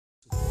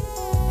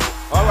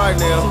right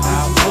now.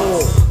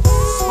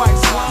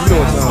 You know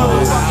what time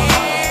it is.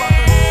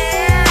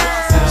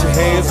 Put your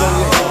hands on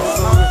your head.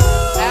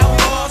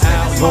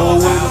 Roll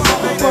with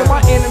it. For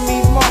my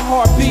enemies, my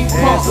heartbeat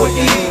pump with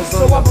ease.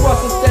 So I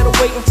bust instead of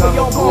waiting for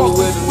your heart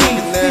to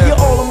squeeze. Give you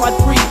all of my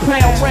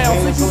 3-pound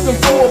rounds, so you can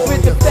roll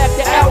with the fact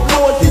that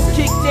outlaws just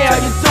kick down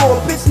your door.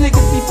 Bitch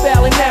niggas be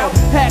fouling out,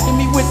 hacking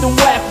me with the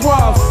whack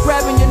rhymes,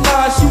 grabbing your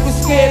nines, shooting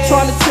scared,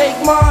 trying to take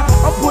mine.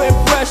 I'm putting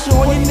pressure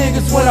on you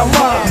niggas when I'm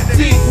on.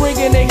 Deep,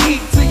 bringing the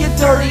heat to your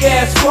dirty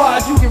ass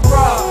squad. You get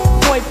robbed,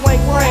 point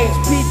blank range,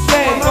 peep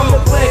gang. I'm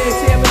the black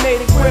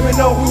contaminated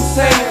criminal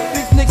Hussein.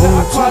 This nigga,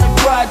 I call it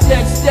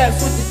project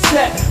steps with the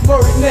tech.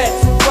 Murder nets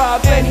and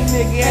rob any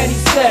nigga, any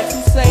steps.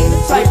 Hussein, the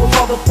type of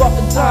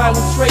motherfucker dying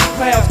with straight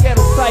pounds,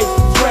 ghetto types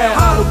to drown.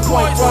 On the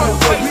point, running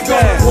way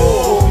down.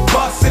 We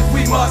bust if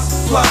we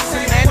must, plus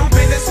it. Handle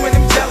business when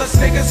them jealous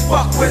niggas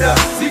fuck with us.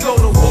 We go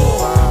to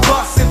war.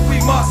 Bust if we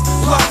must,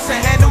 plus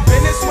it. Handle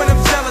business when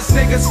them jealous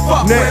niggas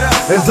fuck with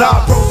us. As I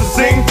approach the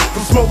scene,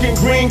 from smoking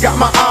green, got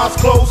my eyes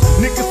closed.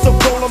 Niggas so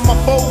cold on my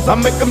foes, I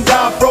make them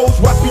die froze.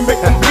 Watch me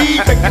make them bleed,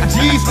 make them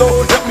G's,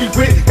 Lord, help me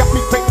with it. Got me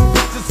painting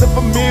pictures of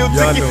a meal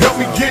ticket, help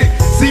me get it.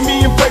 See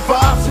me and pray for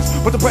options,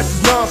 but the rest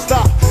is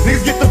non-stop.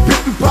 Niggas get the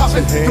pistol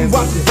poppin', then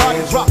watch the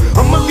body drop.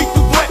 I'm a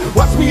lethal threat,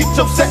 watch me hit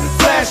your set,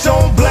 flash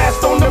on,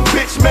 blast on them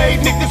bitch-made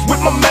niggas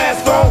with my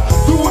mask on.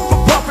 Do it for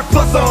profit,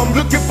 plus I'm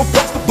looking for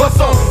bucks to bust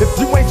on. If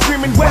you ain't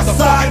screaming West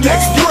Side, nigga,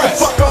 get the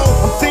fuck on.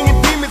 I'm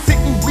singing demons,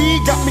 hitting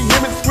weed, got me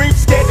hearing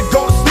screams, scared to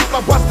go to sleep.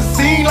 I watch the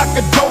scene like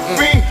a dope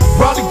fiend,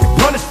 probably be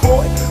punished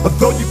for it,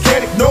 although you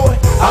can't ignore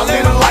it. I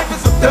live a life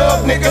as a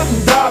thug, nigga,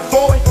 and die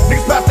for it.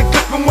 Niggas pass the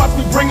clip and watch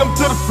me bring them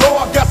to the floor.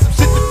 I got some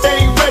shit that they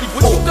ain't ready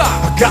for.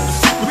 I got the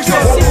shit with you.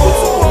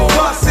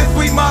 Bust if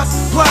we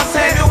must, plus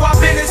handle our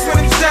business when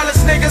them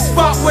jealous niggas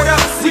fuck with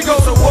us. We go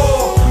to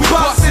war.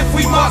 Bust if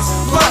we must,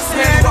 plus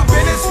handle our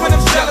business when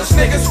them jealous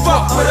niggas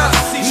fuck with us.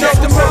 Check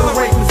the murder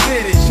rate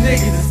percentage,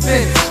 niggas is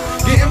finished.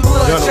 Getting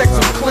blood checks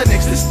from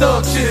clinics, this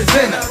thug shit is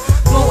in us.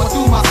 Flowing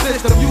through my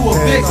system, you a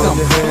victim.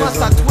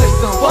 Once I twist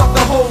them, fuck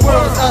the whole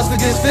world, us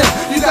against them.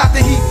 You got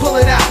the heat, pull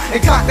it out,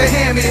 and cock the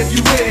hammer if you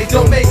with it.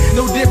 Don't make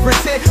no difference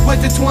hit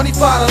with the 25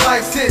 to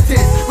life sentence.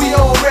 We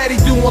already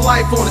doing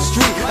life on the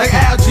street. Like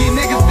algae,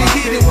 niggas be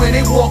heated when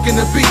they walk in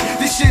the beat.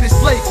 This shit is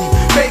flaky,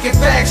 making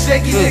bags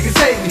shaky, niggas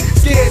hate me.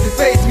 Scared to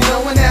face me,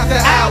 knowing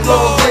after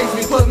outlaws race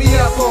me. Put me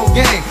up on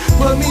game,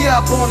 put me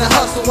up on the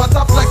hustle. Once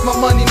I flex my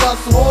money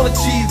muscle, all the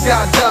cheese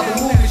got double.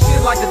 Moving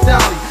shit like a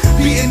dolly,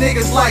 beating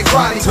niggas like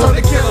Roddy. Turn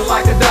the killer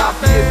like a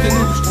Daffy if the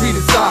new street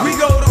is solid. We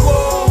go to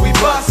war, we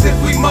bust if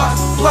we must,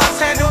 plus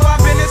handle our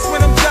business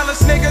when them jealous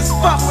niggas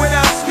fuck with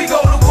us. We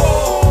go to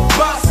war,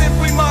 bust if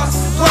we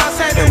must, plus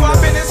handle our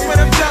business when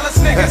them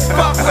jealous niggas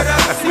fuck with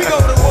us. We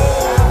go to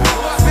war,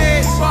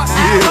 bitch,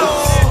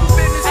 outlaws,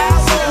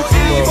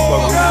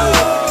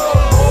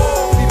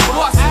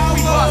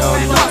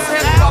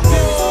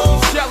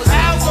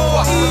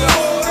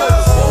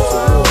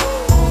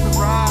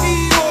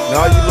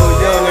 Now you little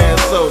young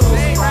ass soldiers,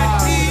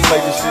 play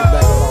this shit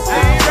back about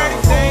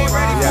 50 times. We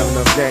have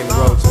enough game to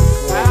roll to.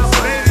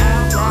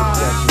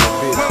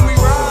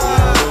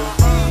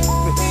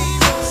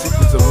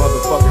 Secretz of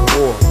motherfucking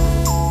war.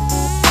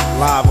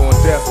 Live on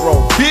death row,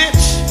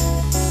 bitch.